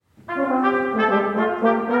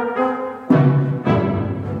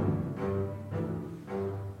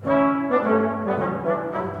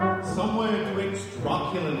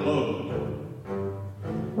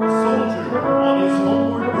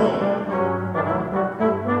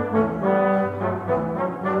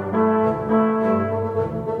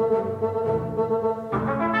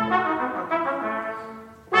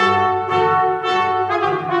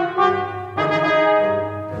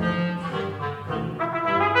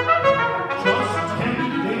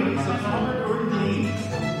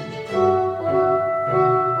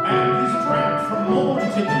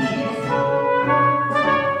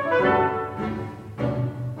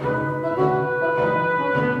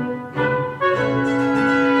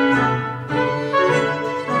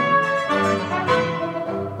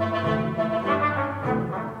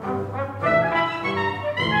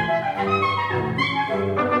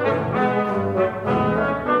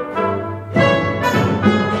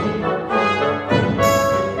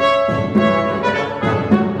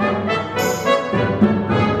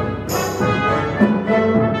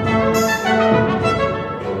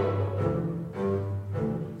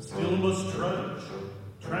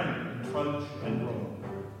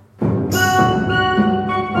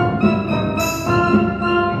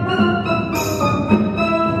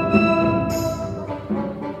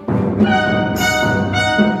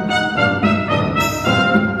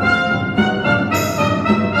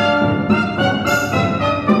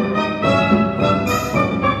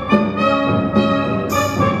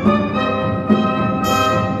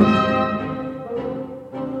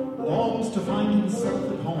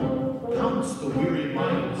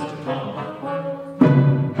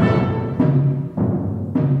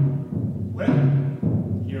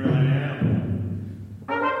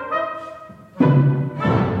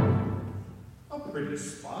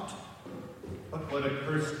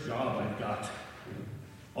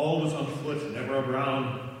always on foot, never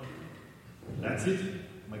around. That's it.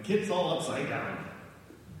 My kit's all upside down.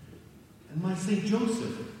 And my St.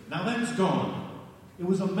 Joseph, now that's gone. It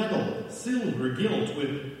was a medal, silver gilt,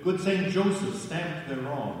 with good St. Joseph stamped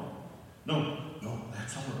thereon. No,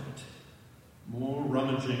 that's all right. More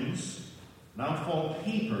rummagings. Now fall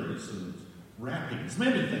papers and wrappings,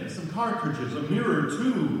 many things, some cartridges, a mirror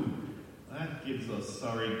too. That gives a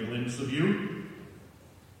sorry glimpse of you.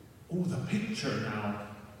 Oh, the picture now.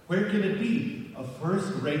 Where can it be? A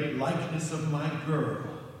first-rate likeness of my girl.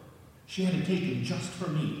 She had it taken just for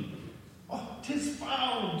me. Oh, 'tis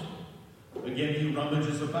found. Again he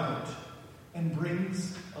rummages about and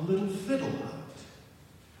brings a little fiddle out.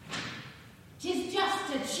 'Tis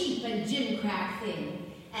just a cheap and gimcrack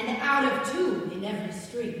thing, and out of tune in every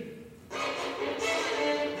string.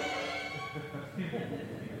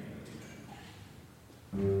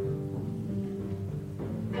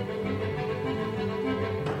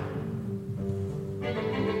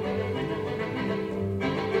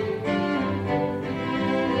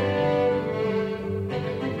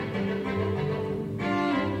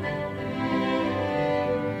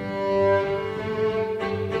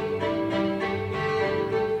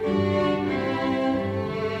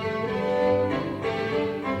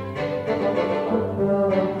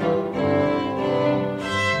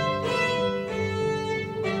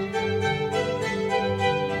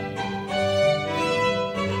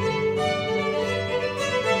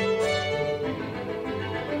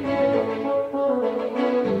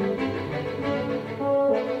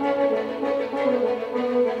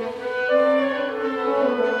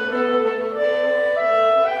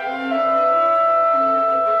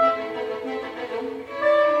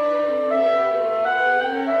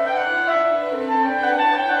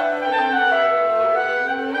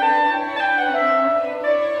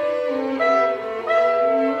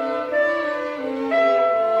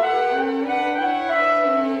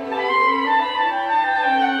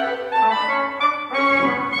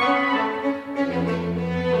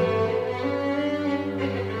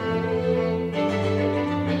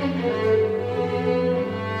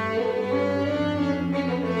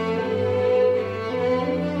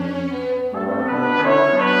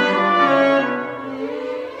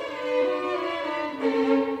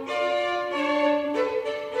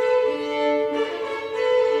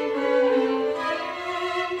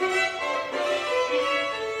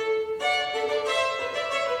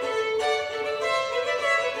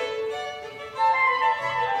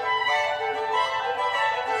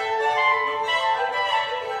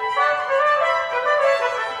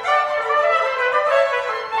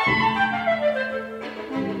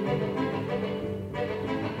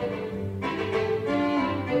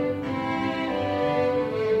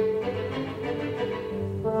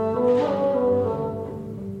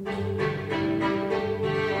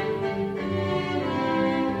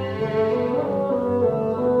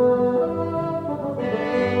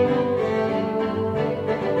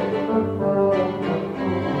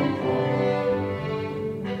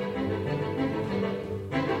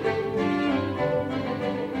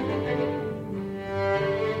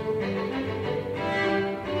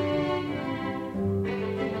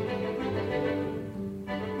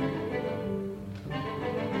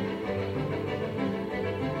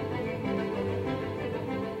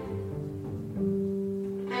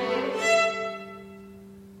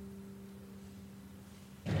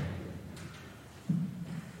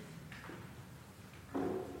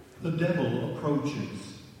 The devil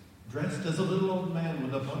approaches, dressed as a little old man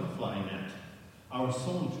with a butterfly net. Our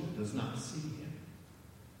soldier does not see him.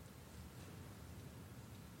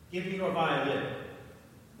 Give me your violin.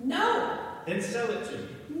 No. Then sell it to me.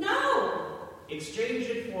 No. Exchange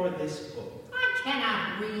it for this book. I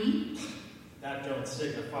cannot read. That don't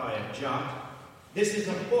signify a jot. This is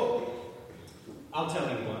a book. I'll tell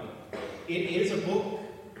you what. It is a book.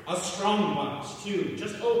 A strong box, too.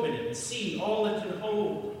 Just open it and see all it can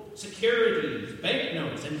hold. Securities,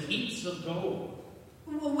 banknotes, and heaps of gold.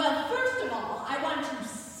 Well, first of all, I want to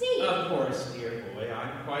see it. Of course, dear boy. I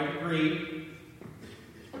quite agree.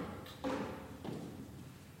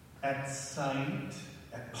 At sight,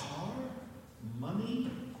 at par,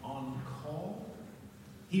 money on call.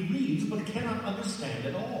 He reads, but cannot understand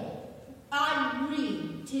at all. I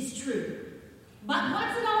read, 'tis true. But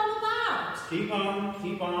what's it all about? Keep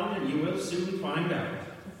on, and you will soon find out.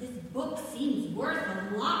 This book seems worth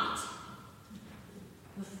a lot.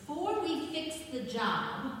 Before we fix the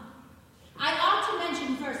job, I ought to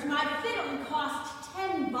mention first, my fiddle cost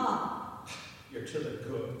 10 bob. You're to the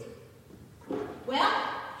good. Well,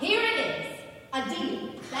 here it is. A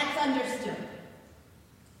deal. That's understood.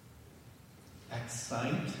 At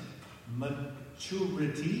sight,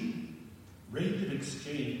 maturity, rate of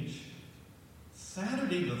exchange.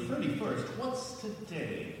 Saturday the 31st. What's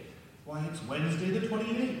today? Why, it's Wednesday the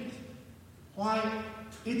 28th. Why,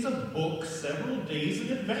 it's a book several days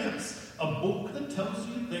in advance. A book that tells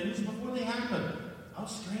you things before they happen. How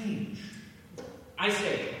strange. I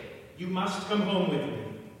say, you must come home with me.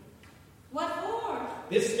 What for?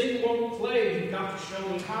 This thing won't play. You've got to show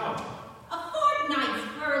me how. A fortnight's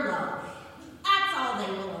furlough. That's all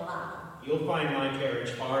they will allow. You'll find my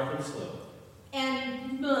carriage far from slow.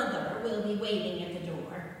 And Mother will be waiting at the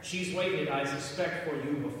door. She's waited, I suspect, for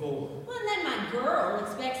you before. Well, and then my girl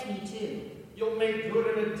expects me too. You'll make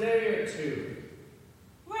good in a day or two.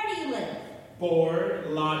 Where do you live? Board,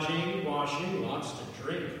 lodging, washing, lots to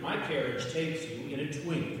drink. My carriage takes you in a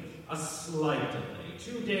twink. A slight delay.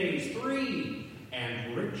 2 days, 3,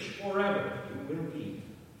 and rich forever you will be.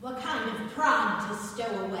 What kind of prod to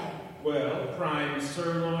stow away? Well, prime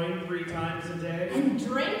sirloin 3 times a day. And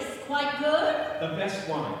drinks quite good? The best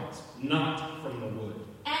wines, not from the wood.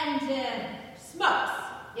 And, smokes,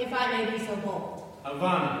 if I may be so bold.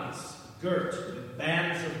 Havanas, girt with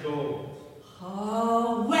bands of gold.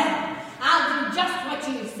 Oh, well, I'll do just what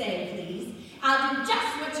you say, please. I'll do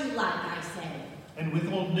just what you like, I say. And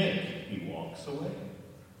with old Nick, he walks away.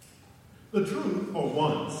 The truth, for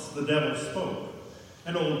once, the devil spoke.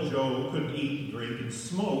 And old Joe could eat, drink, and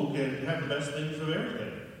smoke, and have the best things of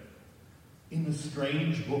everything. In the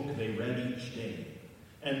strange book they read each day,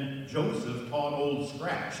 and Joseph taught old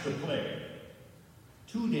Scratch to play.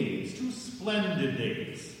 2 days, 2 splendid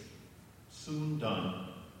days, soon done.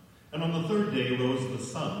 And on the 3rd day rose the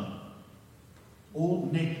sun.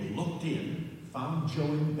 Old Nick looked in, found Joe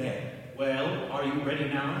in bed. Well, are you ready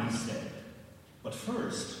now? He said. But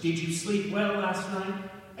first, Did you sleep well last night?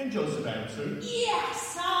 and Joseph answered,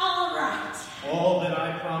 Yes, all right. All that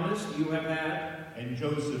I promised you have had? and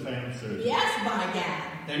Joseph answered, Yes, by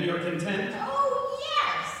gad. Then you're content? Oh,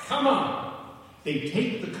 yes. Come on! They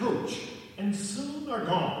take the coach, and soon are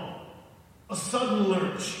gone. A sudden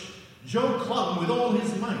lurch. Joe clung with all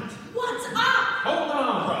his might. What's up? Hold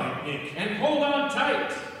on! Cried Nick. And hold on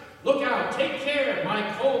tight! Look out, take care, my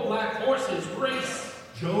coal-black horses race!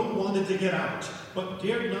 Joe wanted to get out, but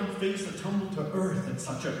dared not face a tumble to earth at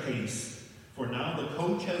such a pace. For now the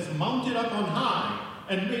coach has mounted up on high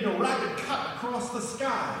and made a rapid cut across the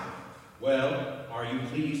sky. Well, are you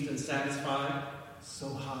pleased and satisfied? So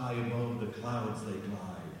high above the clouds they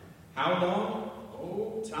glide, How long?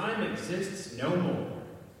 Oh, time exists no more.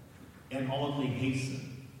 and on they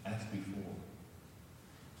hasten as before.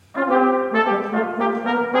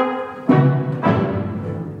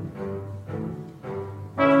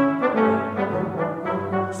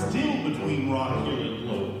 Still between rock hill and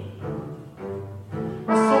low,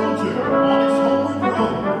 a soldier on his homeward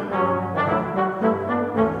road.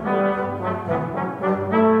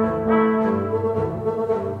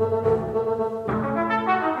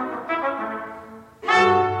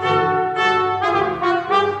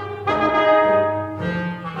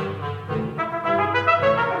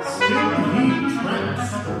 Still he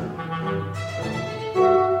tramps,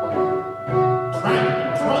 tramp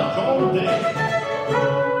and trudge all day.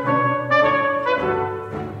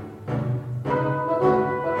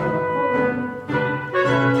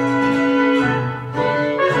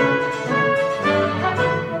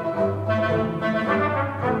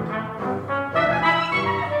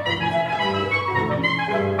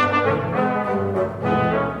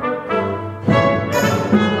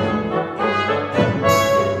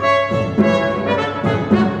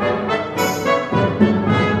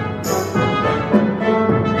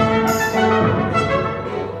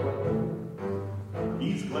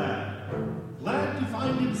 He's glad to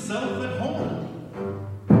find himself at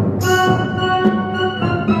home.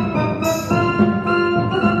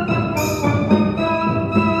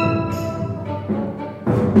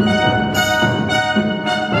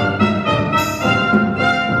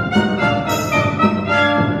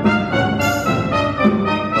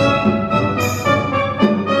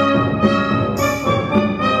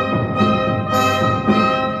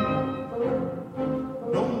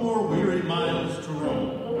 No more weary miles to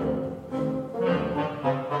roam.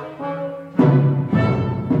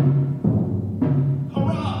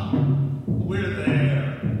 Hurrah! We're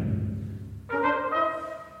there.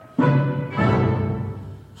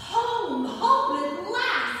 Home at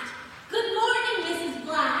last. Good morning, Mrs.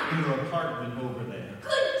 Black. In her apartment over there.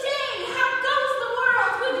 Good day. How goes the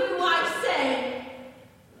world with you, I say?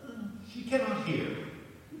 She cannot hear.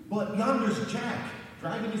 But yonder's Jack,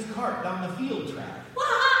 driving his cart down the field track. Well,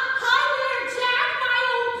 hi there, Jack, my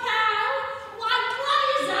old pal. Why, what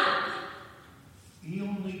is up? He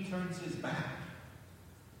only turns his back.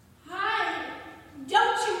 Hi,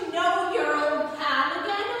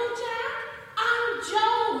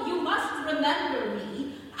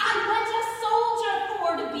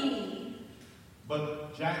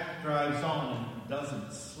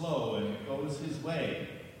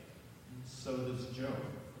 Joe.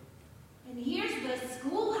 And here's the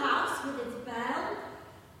schoolhouse with its bell.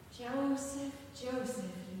 Joseph, Joseph,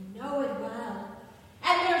 you know it well.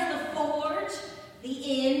 And there's the forge, the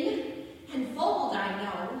inn, and fold I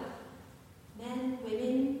know. Men,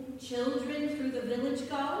 women, children through the village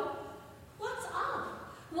go. What's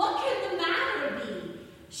up? What can the matter be?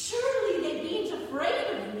 Surely they bean't afraid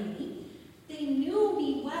of me. They knew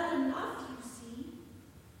me well enough, you see.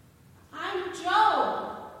 I'm Joe.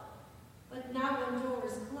 But now one door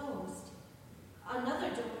is closed. Another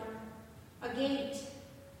door. A gate.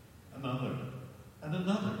 Another. And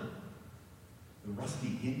another. The rusty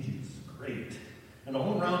hinges grate, and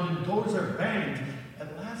all around him doors are banged.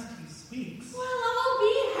 At last he speaks. Well, I'll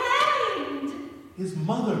be hanged. His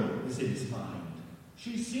mother is in his mind.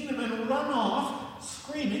 She's seen him and run off,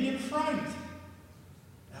 screaming in fright.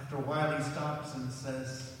 After a while he stops and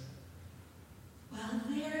says, Well,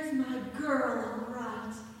 there's my girl, all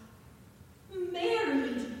right.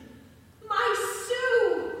 Married. My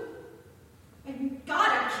Sue. And got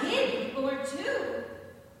a kid or two.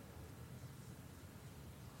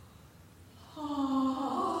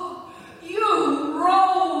 Oh, you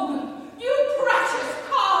rogue! You precious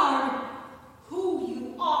card! Who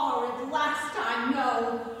you are at last I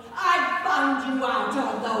know. I found you out,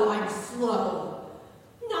 although I'm slow.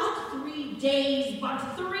 Not 3 days, but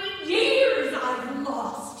 3 years I've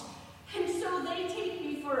lost. And so they take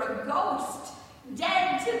me for a ghost,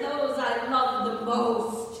 dead to those I love the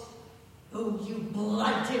most. Oh, you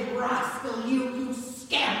blighted rascal, you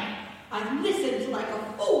scamp! I've listened like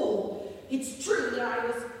a fool. It's true that I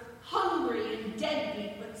was hungry and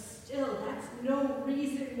deadbeat, but still, that's no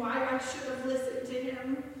reason why I should have listened to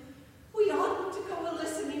him. We oughtn't to go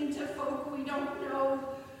listening to folk we don't know.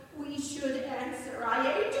 We should answer, I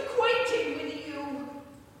ain't acquainted with you.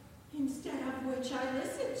 Instead of which I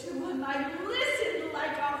listened to him. I listened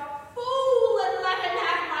like a fool and let him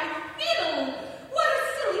have my fiddle. What a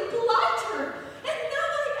silly blighter! And now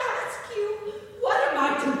I ask you, what am I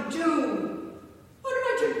to do? What am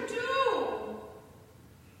I to do?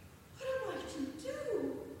 What am I to do?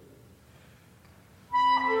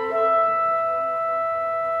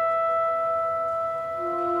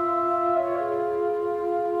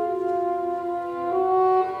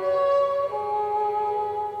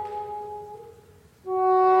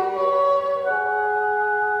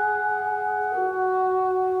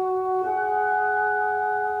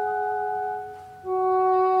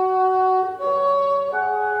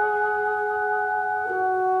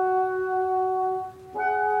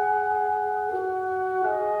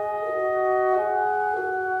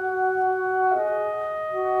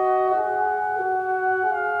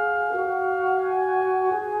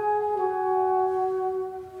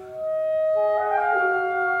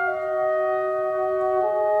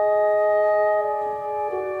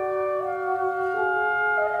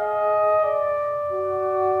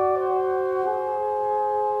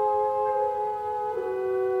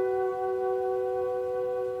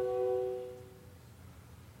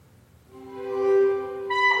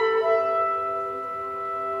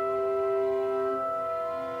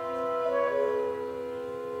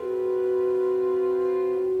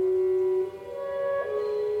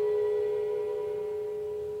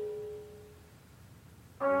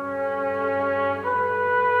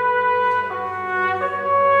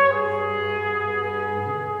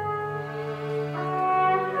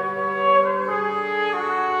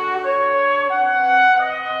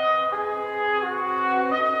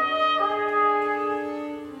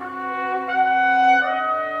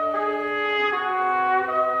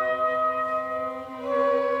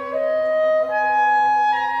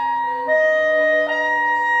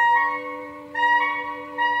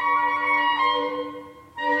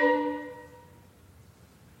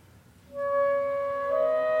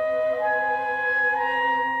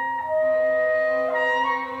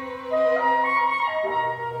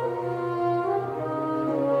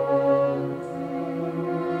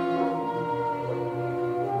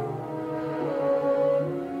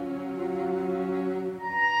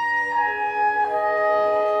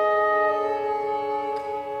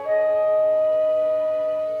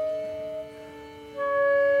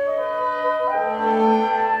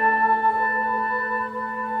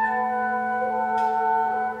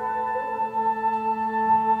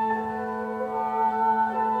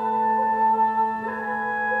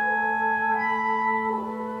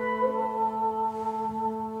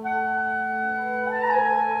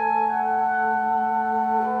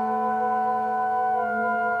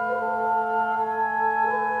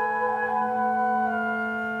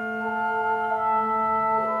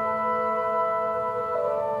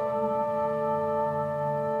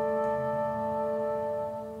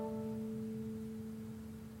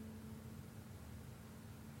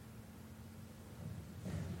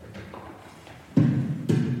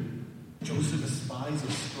 spies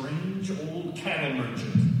a strange old cattle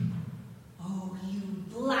merchant. Oh, you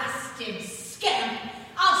blasted scamp!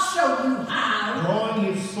 I'll show you how!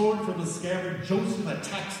 Drawing his sword from the scabbard, Joseph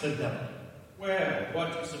attacks the devil. Well,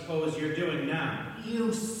 what do you suppose you're doing now?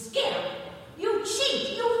 You scamp! You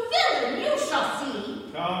cheat! You villain! You shall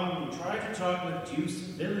see! Come, try to talk with due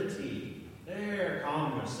civility. There,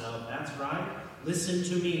 calm yourself, that's right. Listen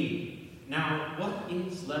to me. Now, what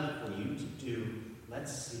is left for you to do?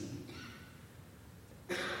 Let's see.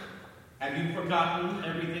 Have you forgotten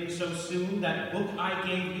everything so soon? That book I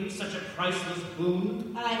gave you, such a priceless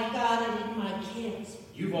boon? I've got it in my kit.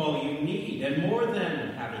 You've all you need, and more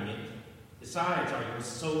than having it. Besides, are you a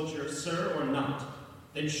soldier, sir, or not?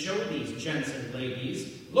 Then show these gents and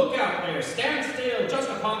ladies. Look out there, stand still, just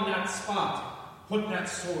upon that spot. Put that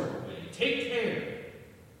sword away, take care.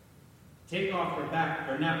 Take off your back,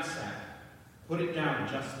 your knapsack. Put it down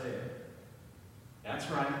just there. That's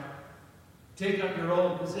right. Take up your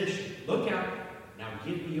old position. Look out. Now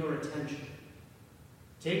give me your attention.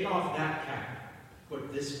 Take off that cap.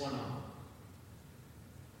 Put this one on.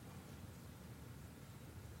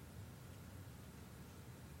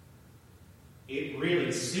 It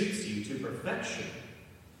really suits you to perfection.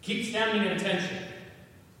 Keep standing at attention.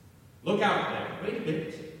 Look out there. Wait a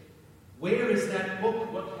bit. Where is that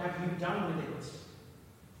book? What have you done with it?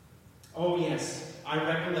 Oh, yes. I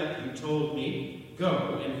recollect you told me.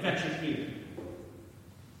 Go and fetch it here.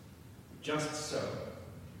 Just so.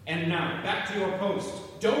 And now, back to your post.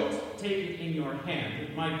 Don't take it in your hand.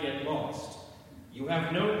 It might get lost. You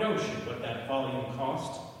have no notion what that volume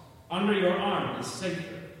cost. Under your arm is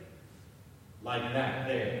safer. Like that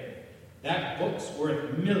there. That book's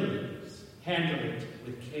worth millions. Handle it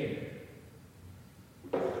with care.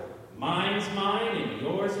 Mine's mine and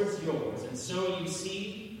yours is yours. And so you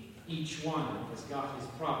see, each one has got his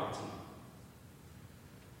property.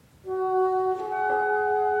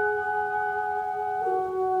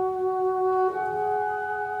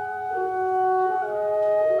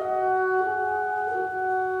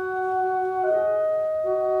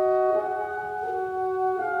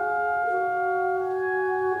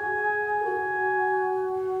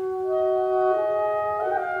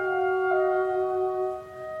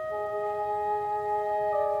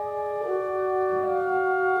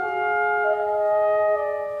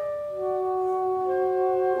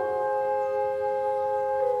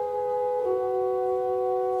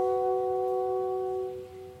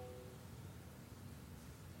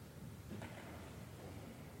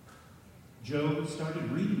 Joe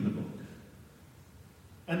started reading the book.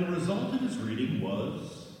 And the result of his reading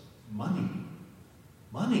was money.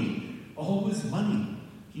 Money. Always money.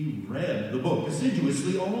 He read the book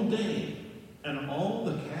assiduously all day. And all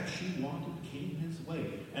the cash he wanted came his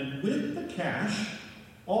way. And with the cash,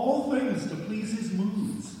 all things to please his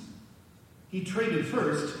moods. He traded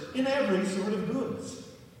first in every sort of goods.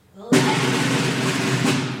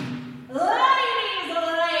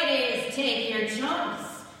 Ladies, take your choice.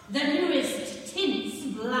 The newest tints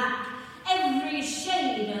black, every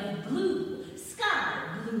shade of blue,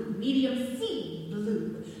 sky blue, medium sea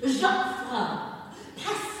blue, Joffre,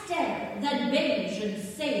 pastel, then beige and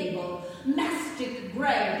sable, mastic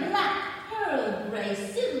gray, black, pearl gray,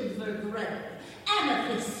 silver gray,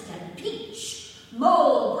 amethyst and peach,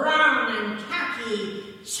 mole brown and khaki,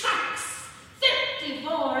 chucks,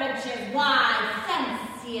 54 inches wide,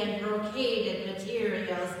 fancy and brocaded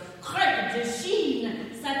materials, crepe de chine,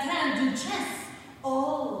 satin duchesse,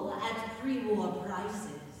 all at pre-war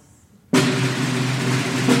prices.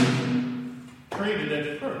 Traded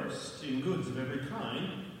at first in goods of every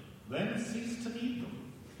kind, then ceased to need them.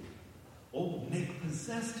 Old Nick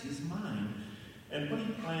possessed his mind, and what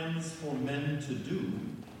he plans for men to do,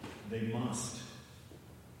 they must.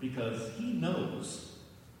 Because he knows,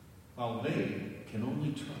 while they can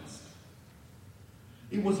only trust.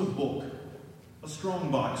 It was a book, a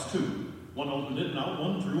strong box too. One opened it, and out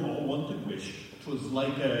one drew all one could wish. 'Twas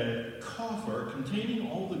like a coffer containing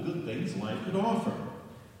all the good things life could offer.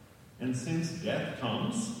 And since death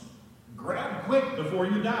comes, grab quick before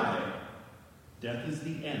you die. Death is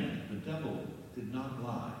the end. The devil did not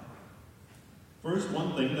lie. First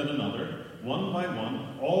one thing, then another, one by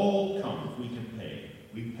one, all come if we can pay.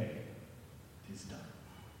 We pay. 'Tis done.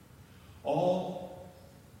 All.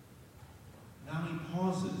 Now he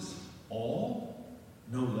pauses. All?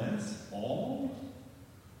 No less, all?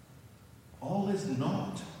 All is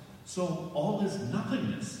naught. So all is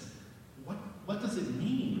nothingness. What does it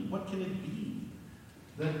mean? What can it be?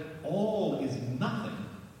 That all is nothing,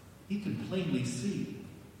 he could plainly see.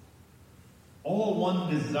 All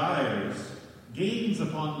one desires, gains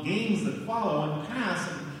upon gains that follow and pass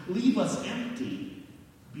and leave us empty,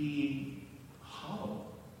 being hollow.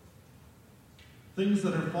 things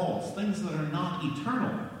that are false, things that are not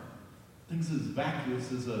eternal, things as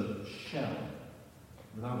vacuous as a shell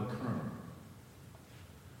without a kernel.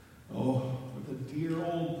 Oh, for the dear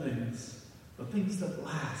old things, the things that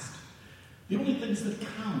last, the only things that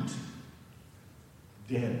count,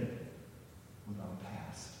 dead without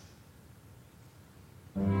past.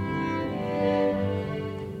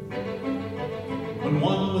 When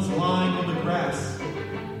one was lying on the grass,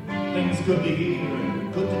 things good to hear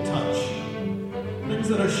and good to touch, things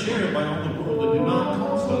that are shared by all the world and do not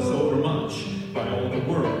cost us overmuch, by all the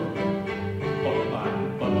world,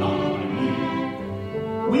 but not by me.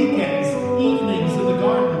 Weekends, evenings in the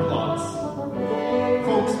garden plots,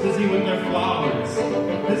 folks busy with their flowers,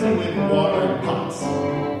 busy with watering pots,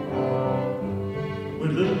 where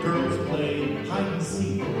little girls play hide and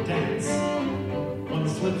seek or dance. One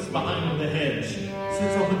slips behind the hedge,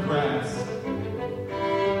 sits on the grass.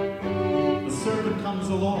 The servant comes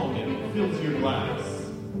along and fills your glass.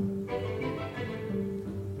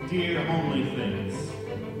 Dear homely things,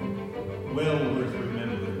 well worth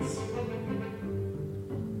remembrance.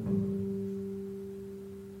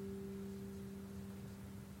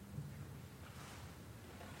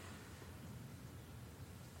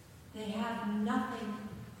 They have nothing.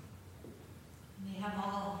 They have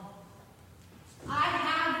all. I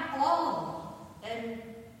have all, and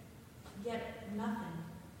yet nothing.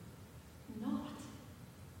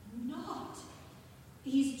 Not.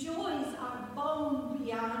 These joys are bone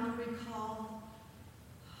beyond recall.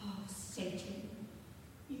 Oh, Satan,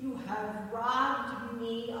 you have robbed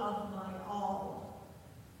me of my all.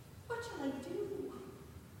 What shall I do?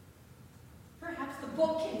 Perhaps the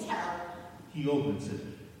book can tell. He opens it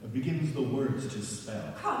and begins the words to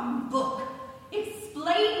spell. Come, book,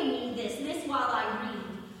 explain me this while I read.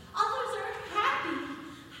 Others are happy.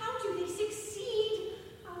 How do they succeed?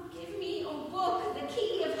 Oh, give me, O book, the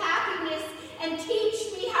key of happiness, and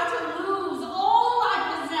teach me how to lose all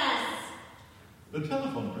I possess. The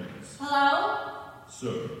telephone rings. Hello?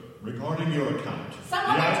 Sir, regarding your account. Some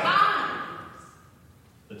other time.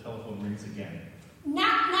 The telephone rings again.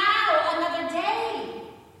 Not now, another day.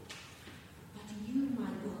 But you, my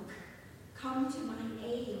book, come to my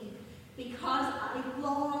aid, because I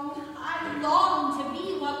long to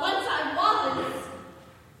be what once I was.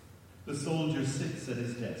 The soldier sits at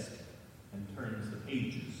his desk and turns the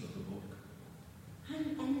pages of the book.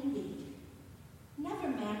 I'm envied. Never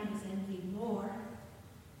man was envied more.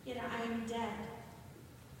 Yet I am dead,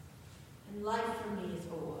 and life for me is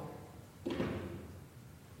o'er.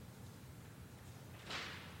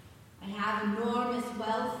 I have enormous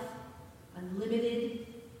wealth, unlimited,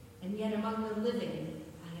 and yet among the living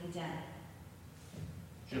I am dead.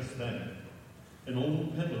 Just then, an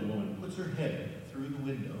old peddler woman puts her head through the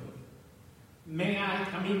window. May I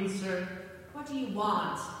come in, sir? What do you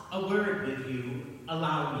want? A word with you.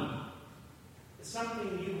 Allow me.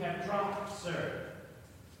 Something you have dropped, sir.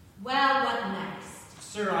 Well, what next?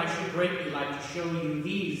 Sir, I should greatly like to show you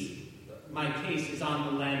these. My case is on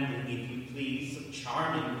the landing, if you please. Some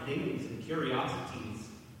charming things and curiosities.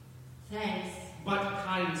 Thanks. But,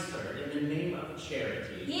 kind sir, in the name of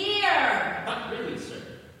charity. Here! But really, sir,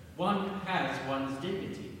 one has one's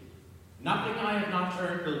dignity. Nothing I have not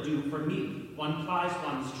earned will do for me. One plies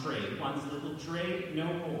one's trade, one's little trade, no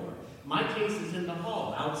more. My case is in the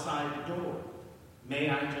hall, outside the door. May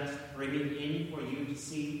I just bring it in for you to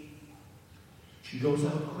see? She goes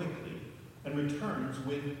out quickly and returns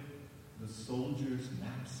with the soldier's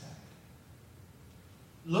knapsack.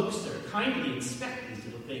 Look, sir, kindly inspect these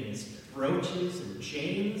little things. Brooches and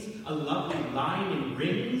chains, a lovely line in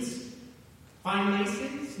rings. Fine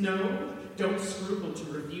laces? No, don't scruple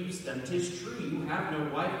to refuse them. 'Tis true you have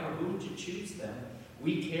no wife for whom to choose them.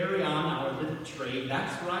 We carry on our little trade,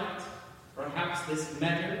 that's right. Perhaps this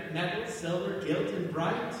metal, silver, gilt, and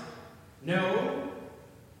bright? No.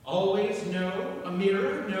 Always no. A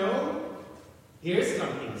mirror? No. Here's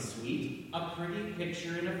something sweet. A pretty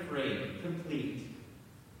picture in a frame, complete.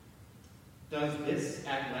 Does this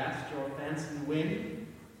at last your fancy win?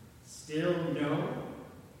 Still no?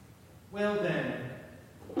 Well then,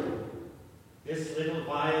 this little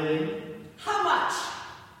violin. How much?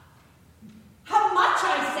 How much,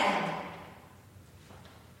 I said?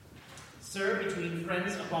 Sir, between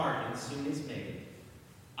friends a bargain soon is made.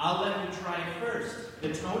 I'll let you try it first.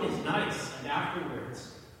 The tone is nice, and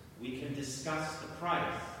afterwards we can discuss the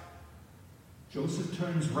price. Joseph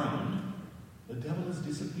turns round. The devil has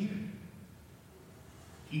disappeared.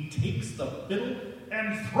 He takes the fiddle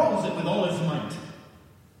and throws it with all his might.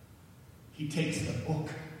 He takes the book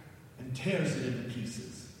and tears it into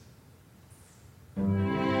pieces.